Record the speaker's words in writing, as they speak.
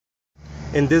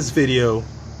In this video,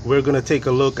 we're going to take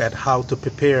a look at how to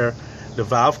prepare the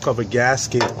valve cover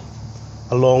gasket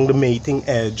along the mating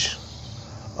edge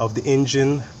of the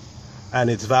engine and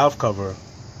its valve cover.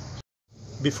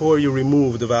 Before you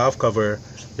remove the valve cover,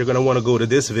 you're going to want to go to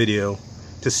this video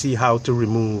to see how to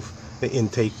remove the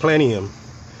intake plenum,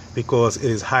 because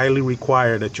it is highly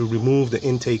required that you remove the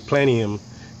intake plenum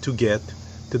to get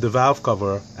to the valve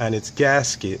cover and its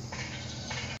gasket.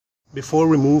 Before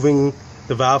removing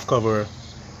the valve cover,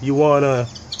 you want to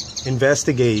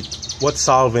investigate what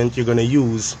solvent you're going to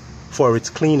use for its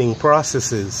cleaning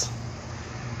processes.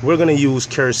 We're going to use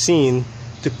kerosene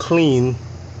to clean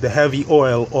the heavy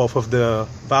oil off of the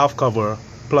valve cover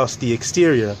plus the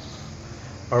exterior.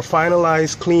 Our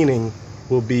finalized cleaning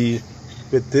will be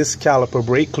with this caliper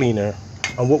brake cleaner,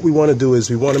 and what we want to do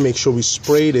is we want to make sure we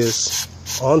spray this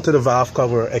onto the valve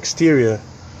cover exterior,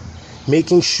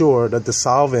 making sure that the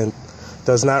solvent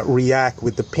does not react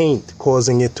with the paint,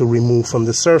 causing it to remove from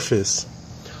the surface.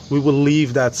 We will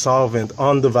leave that solvent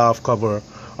on the valve cover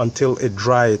until it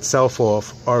dries itself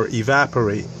off or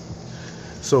evaporate.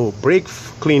 So brake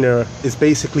cleaner is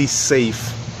basically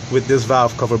safe with this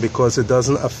valve cover because it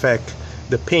doesn't affect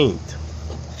the paint.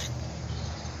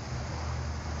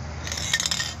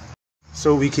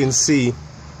 So we can see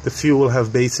the fuel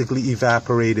have basically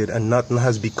evaporated and nothing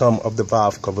has become of the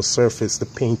valve cover surface. The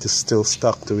paint is still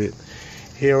stuck to it.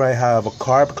 Here I have a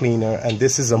carb cleaner, and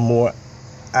this is a more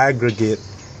aggregate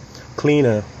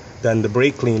cleaner than the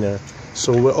brake cleaner.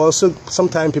 So we're also,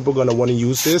 sometimes people are going to want to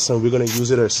use this, and we're going to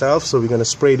use it ourselves. So we're going to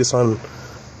spray this on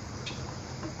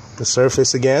the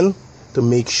surface again to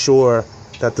make sure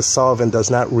that the solvent does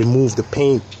not remove the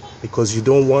paint, because you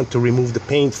don't want to remove the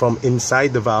paint from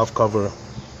inside the valve cover,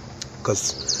 because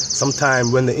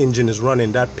sometimes when the engine is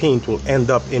running, that paint will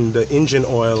end up in the engine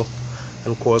oil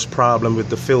and cause problem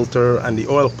with the filter and the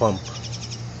oil pump.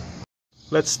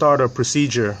 Let's start our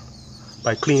procedure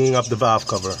by cleaning up the valve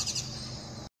cover.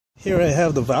 Here I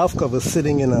have the valve cover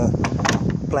sitting in a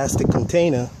plastic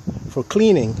container for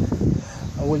cleaning.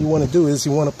 And what you want to do is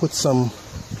you want to put some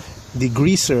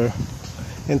degreaser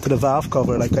into the valve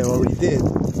cover like I already did,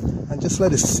 and just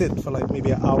let it sit for like maybe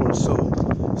an hour or so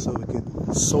it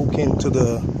could soak into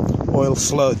the oil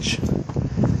sludge.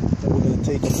 Then we're going to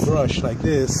take a brush like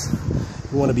this.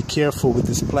 You want to be careful with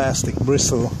this plastic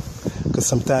bristle, because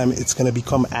sometimes it's going to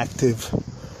become active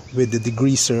with the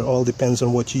degreaser. All depends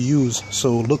on what you use.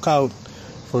 So look out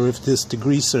for if this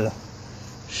degreaser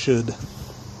should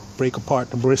break apart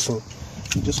the bristle.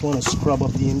 You just want to scrub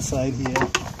up the inside here.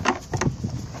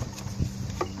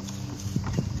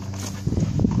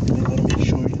 And you want to make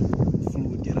sure the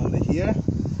fluid get under here.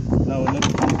 Now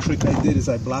another trick I did is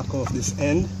I block off this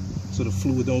end so the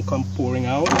fluid don't come pouring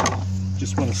out.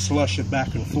 Just want to slush it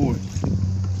back and forth.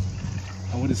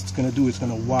 And what it's going to do is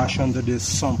going to wash under this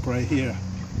sump right here.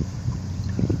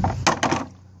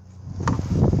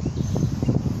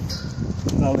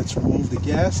 Now let's remove the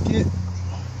gasket.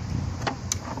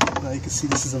 Now you can see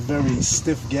this is a very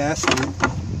stiff gasket.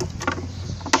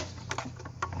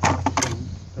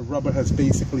 The rubber has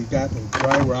basically gotten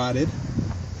dry rotted.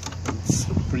 It's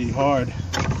pretty hard.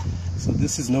 So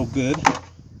this is no good.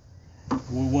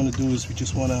 What we want to do is we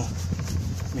just want to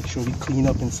make sure we clean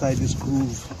up inside this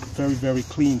groove very, very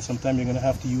clean. Sometimes you're going to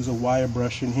have to use a wire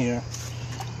brush in here.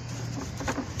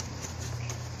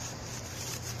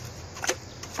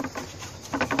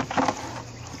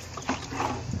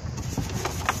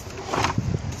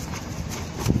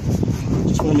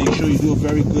 Just want to make sure you do a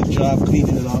very good job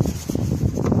cleaning it up.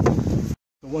 So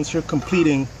once you're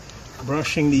completing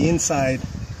brushing the inside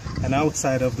and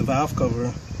outside of the valve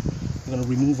cover, we're going to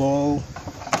remove all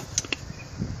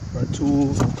our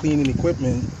tools and cleaning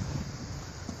equipment,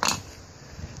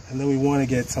 and then we want to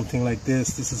get something like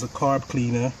this. This is a carb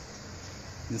cleaner.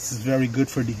 This is very good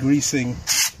for degreasing.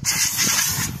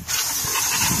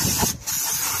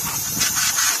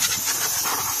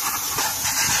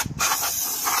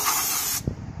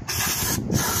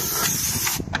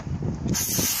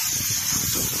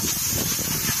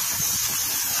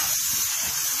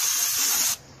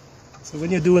 So when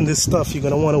you're doing this stuff, you're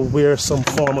going to want to wear some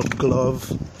form of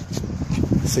glove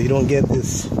so you don't get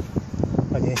this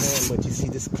on your hand, but you see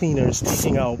this cleaner is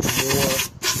taking out more of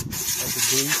the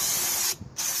grease.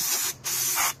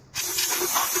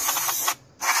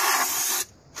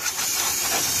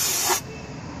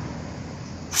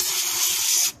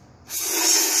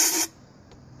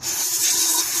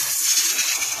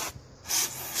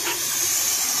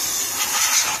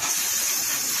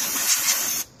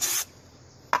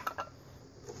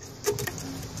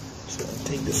 So I'll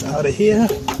take this out of here.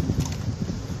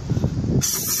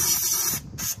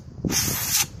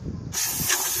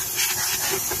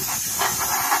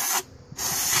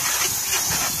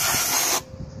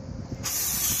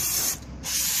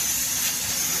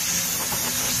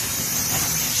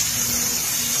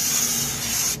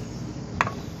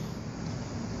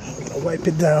 Wipe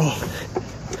it down.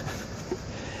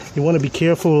 You want to be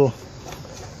careful.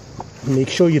 Make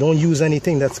sure you don't use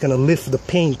anything that's going to lift the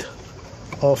paint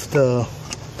off the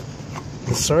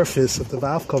surface of the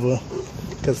valve cover,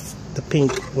 because the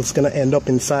paint was going to end up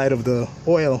inside of the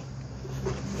oil.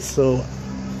 So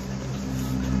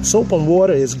soap and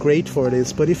water is great for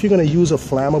this, but if you're going to use a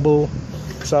flammable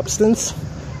substance,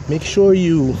 make sure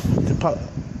you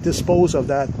dispose of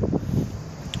that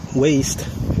waste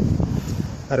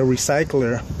at a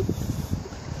recycler.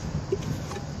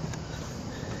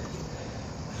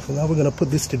 So now we're going to put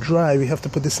this to dry. We have to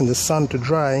put this in the sun to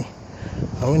dry,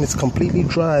 and when it's completely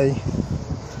dry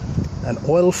and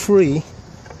oil free,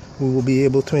 we will be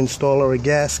able to install our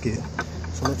gasket.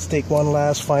 So let's take one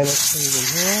last final clean in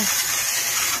here.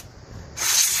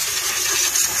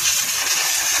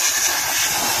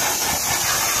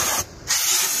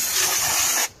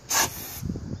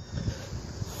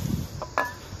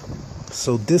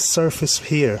 So this surface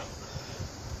here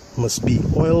must be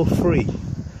oil free,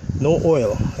 no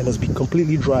oil, and must be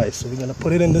completely dry. So we're going to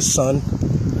put it in the sun.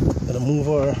 Going to move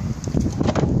our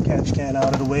catch can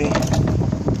out of the way.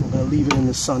 We're going to leave it in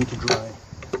the sun to dry.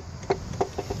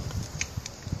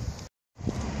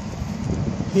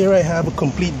 Here I have a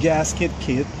complete gasket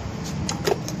kit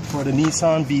for the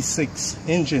Nissan V6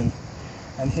 engine,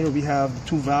 and here we have the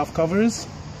two valve covers.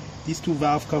 These two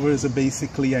valve covers are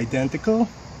basically identical,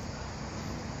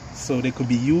 so they could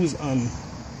be used on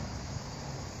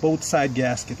both side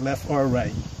gasket, left or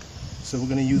right. So we're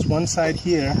going to use one side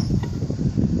here.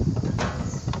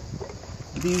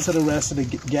 These are the rest of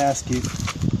the gasket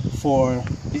for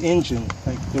the engine,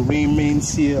 like the ring main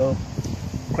seal,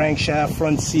 crankshaft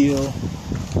front seal.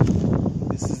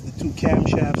 This is the two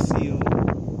camshaft seal,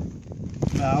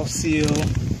 valve seal.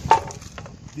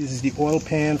 This is the oil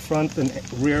pan front and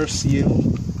rear seal.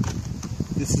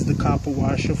 This is the copper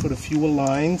washer for the fuel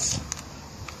lines.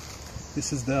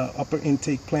 This is the upper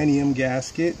intake planium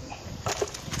gasket.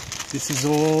 This is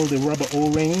all the rubber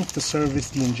O-ring to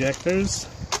service the injectors.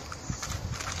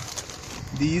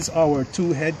 These are our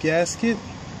two head gasket,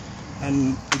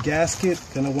 and the gasket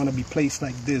gonna want to be placed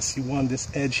like this. You want this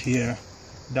edge here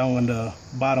down on the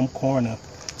bottom corner.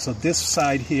 So this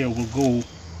side here will go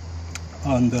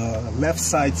on the left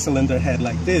side cylinder head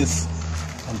like this,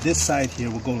 and this side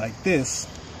here will go like this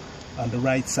on the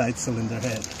right side cylinder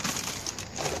head.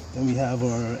 Then we have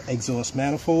our exhaust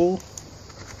manifold,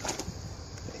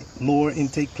 lower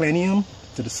intake planium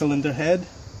to the cylinder head,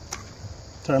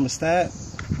 thermostat,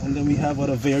 and then we have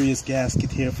other various gasket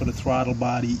here for the throttle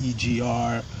body,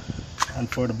 EGR, and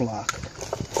for the block.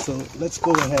 So let's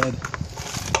go ahead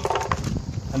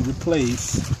and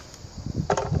replace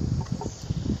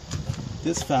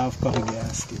this valve cover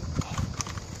gasket.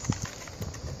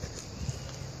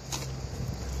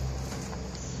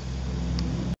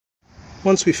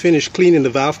 Once we finish cleaning the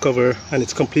valve cover and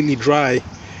it's completely dry,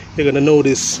 you're going to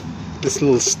notice this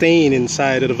little stain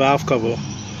inside of the valve cover.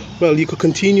 Well, you could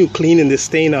continue cleaning this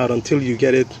stain out until you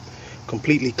get it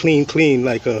completely clean,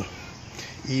 like a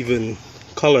even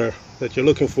color that you're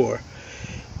looking for.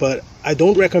 But I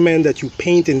don't recommend that you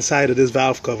paint inside of this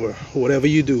valve cover, whatever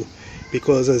you do,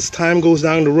 because as time goes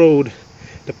down the road,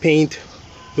 the paint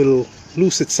will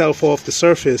loose itself off the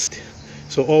surface.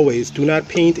 So always do not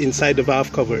paint inside the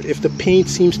valve cover. If the paint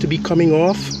seems to be coming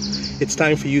off, it's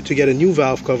time for you to get a new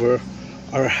valve cover,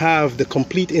 or have the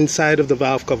complete inside of the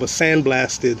valve cover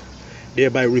sandblasted,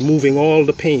 thereby removing all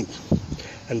the paint.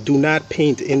 And do not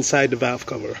paint inside the valve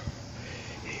cover.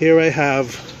 Here I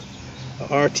have a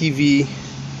RTV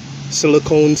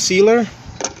silicone sealer,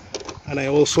 and I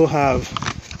also have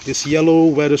this yellow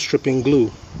weather stripping glue.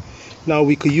 Now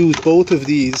we could use both of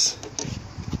these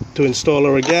to install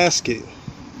our gasket,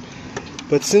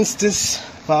 but since this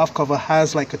valve cover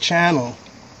has like a channel,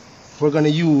 we're going to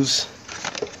use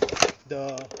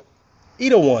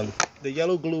either one, the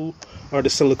yellow glue or the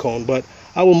silicone, but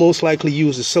I will most likely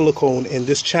use the silicone in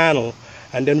this channel,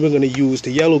 and then we're going to use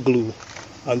the yellow glue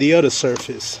on the other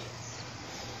surface.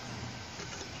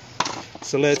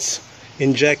 So let's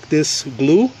inject this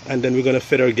glue, and then we're going to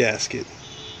fit our gasket.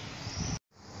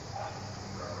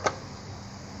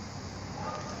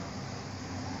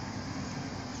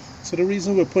 So the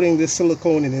reason we're putting this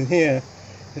silicone in here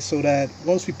is so that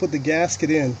once we put the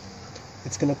gasket in,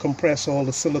 it's going to compress all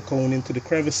the silicone into the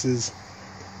crevices,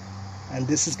 and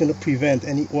this is going to prevent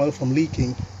any oil from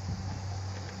leaking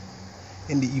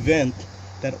in the event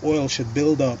that oil should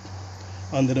build up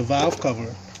under the valve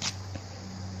cover.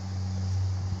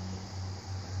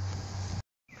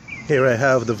 Here I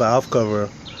have the valve cover,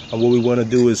 and what we want to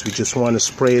do is we just want to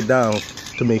spray it down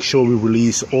to make sure we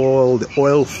release all the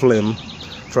oil film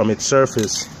from its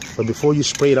surface. But before you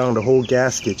spray down the whole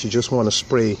gasket, you just want to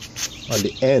spray on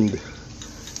the end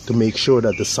to make sure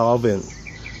that the solvent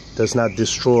does not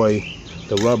destroy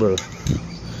the rubber.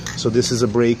 So this is a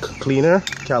brake cleaner,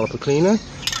 caliper cleaner,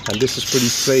 and this is pretty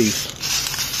safe.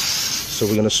 So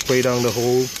we're going to spray down the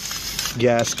whole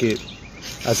gasket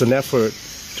as an effort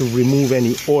to remove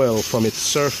any oil from its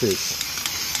surface.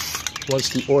 Once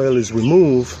the oil is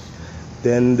removed,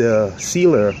 then the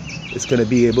sealer is going to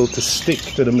be able to stick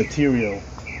to the material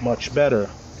much better.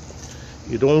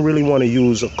 You don't really want to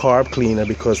use a carb cleaner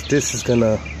because this is going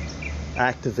to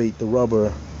activate the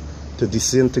rubber to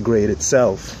disintegrate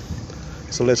itself.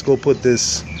 So let's go put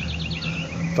this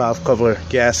valve cover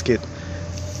gasket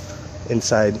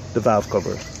inside the valve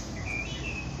cover.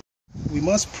 We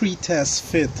must pre-test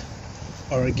fit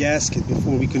our gasket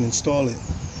before we can install it,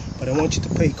 but I want you to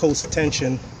pay close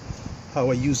attention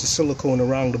how I use the silicone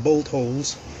around the bolt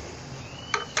holes.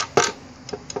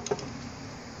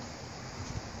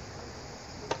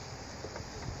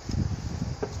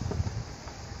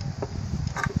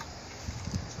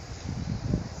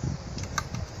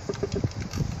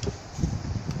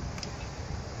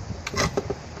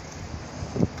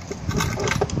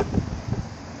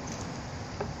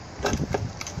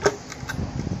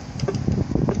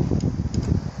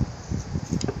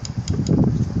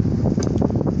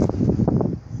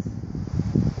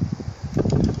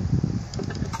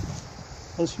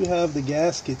 Once you have the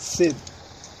gasket sit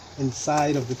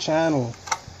inside of the channel,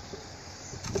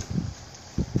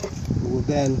 you will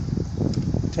then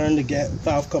turn the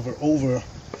valve cover over.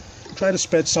 Try to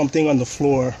spread something on the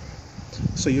floor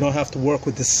so you don't have to work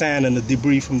with the sand and the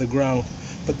debris from the ground.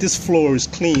 But this floor is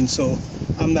clean, so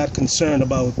I'm not concerned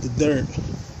about the dirt.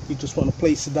 You just want to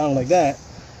place it down like that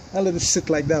and let it sit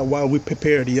like that while we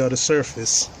prepare the other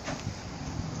surface.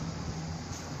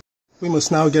 We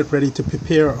must now get ready to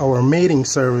prepare our mating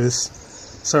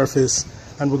surface,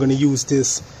 and we're going to use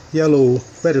this yellow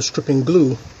weather stripping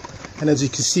glue. And as you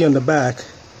can see on the back,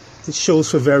 it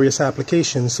shows for various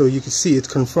applications, so you can see it's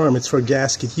confirmed it's for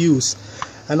gasket use.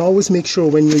 And always make sure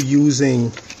when you're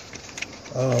using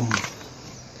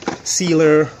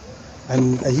sealer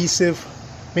and adhesive,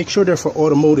 make sure they're for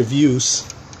automotive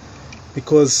use,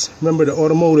 because remember the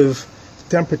automotive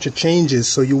temperature changes,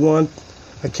 so you want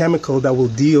a chemical that will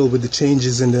deal with the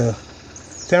changes in the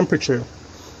temperature.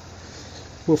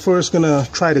 We're first going to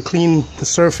try to clean the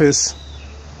surface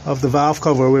of the valve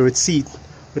cover where it's seats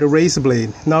with a razor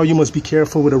blade. Now you must be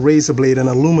careful with a razor blade and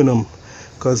aluminum,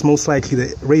 because most likely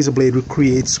the razor blade will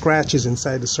create scratches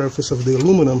inside the surface of the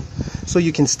aluminum. So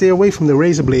you can stay away from the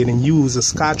razor blade and use a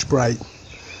Scotch-Brite,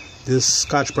 this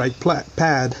Scotch-Brite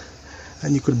pad,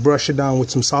 and you could brush it down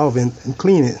with some solvent and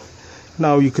clean it.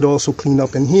 Now you could also clean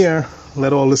up in here,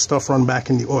 let all this stuff run back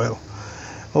in the oil.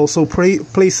 Also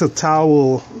place a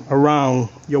towel around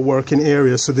your working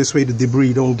area so this way the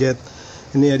debris don't get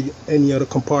in any other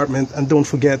compartment, and don't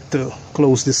forget to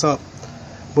close this up.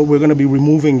 But we're going to be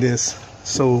removing this,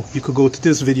 so you could go to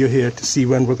this video here to see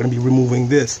when we're going to be removing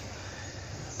this.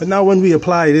 But now when we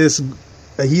apply this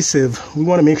adhesive, we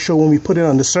want to make sure when we put it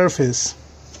on the surface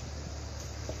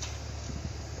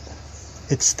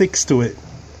it sticks to it.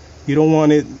 You don't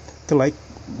want it to like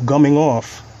gumming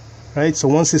off, right? So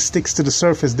once it sticks to the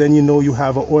surface, then you know you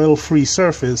have an oil-free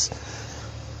surface.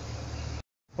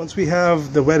 Once we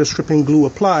have the weather stripping glue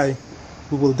applied,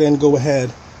 we will then go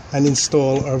ahead and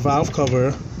install our valve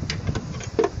cover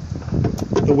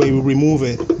the way we remove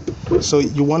it. So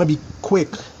you want to be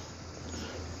quick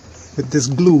with this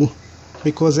glue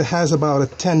because it has about a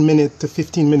 10 to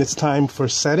 15 minutes time for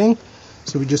setting.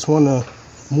 So we just want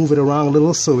to move it around a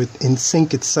little so it in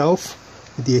sync itself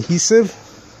with the adhesive.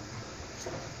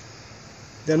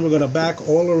 Then we're going to back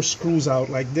all our screws out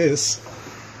like this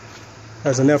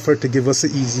as an effort to give us an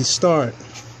easy start.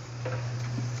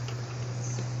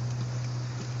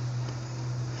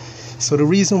 So the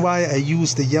reason why I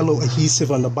use the yellow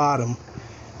adhesive on the bottom,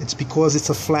 it's because it's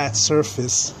a flat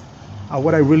surface. And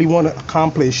what I really want to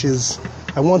accomplish is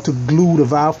I want to glue the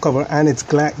valve cover and its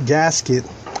gasket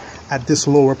at this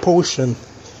lower portion.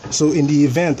 So in the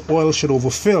event oil should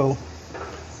overfill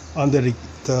under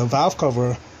the valve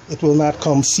cover, it will not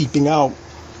come seeping out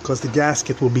because the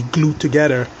gasket will be glued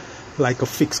together like a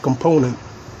fixed component.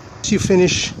 Once you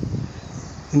finish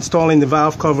installing the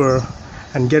valve cover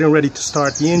and getting ready to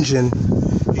start the engine,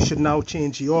 you should now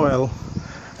change the oil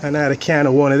and add a can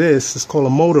of one of this. It's called a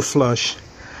motor flush.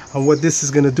 And what this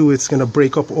is going to do, it's going to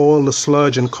break up all the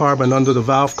sludge and carbon under the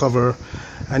valve cover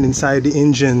and inside the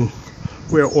engine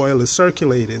where oil is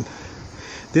circulated.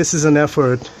 This is an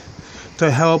effort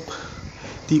to help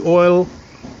the oil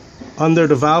under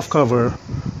the valve cover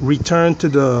return to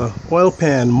the oil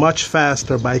pan much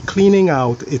faster by cleaning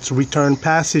out its return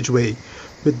passageway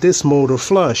with this motor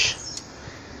flush.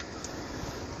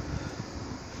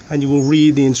 And you will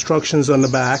read the instructions on the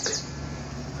back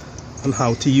on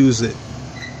how to use it.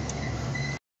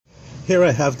 Here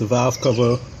I have the valve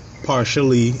cover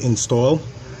partially installed,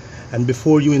 and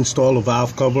before you install the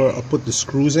valve cover or put the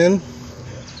screws in,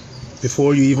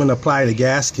 before you even apply the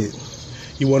gasket,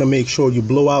 you want to make sure you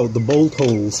blow out the bolt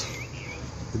holes.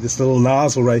 With this little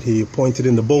nozzle right here, you point it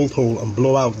in the bolt hole and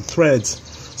blow out the threads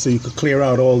so you can clear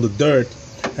out all the dirt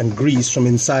and grease from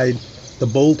inside the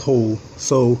bolt hole,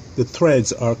 so the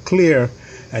threads are clear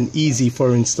and easy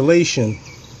for installation.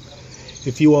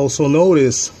 If you also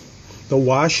notice, the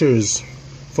washers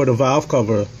for the valve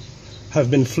cover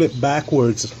have been flipped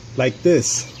backwards like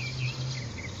this.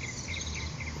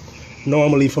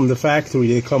 Normally from the factory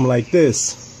they come like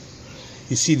this.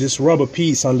 You see this rubber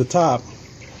piece on the top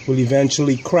will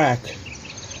eventually crack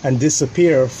and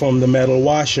disappear from the metal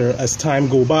washer as time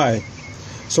goes by.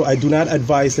 So I do not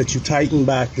advise that you tighten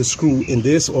back the screw in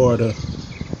this order.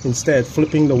 Instead,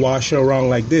 flipping the washer around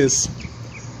like this,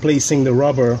 placing the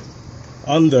rubber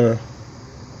under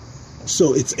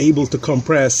so it's able to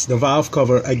compress the valve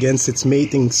cover against its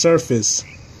mating surface.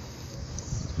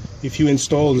 If you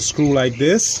install the screw like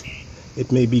this,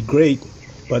 it may be great,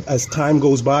 but as time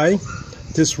goes by,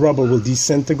 this rubber will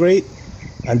disintegrate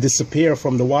and disappear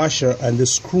from the washer, and the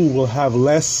screw will have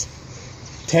less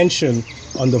tension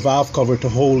on the valve cover to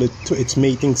hold it to its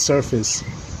mating surface.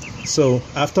 So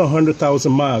after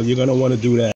 100,000 miles, you're going to want to do that.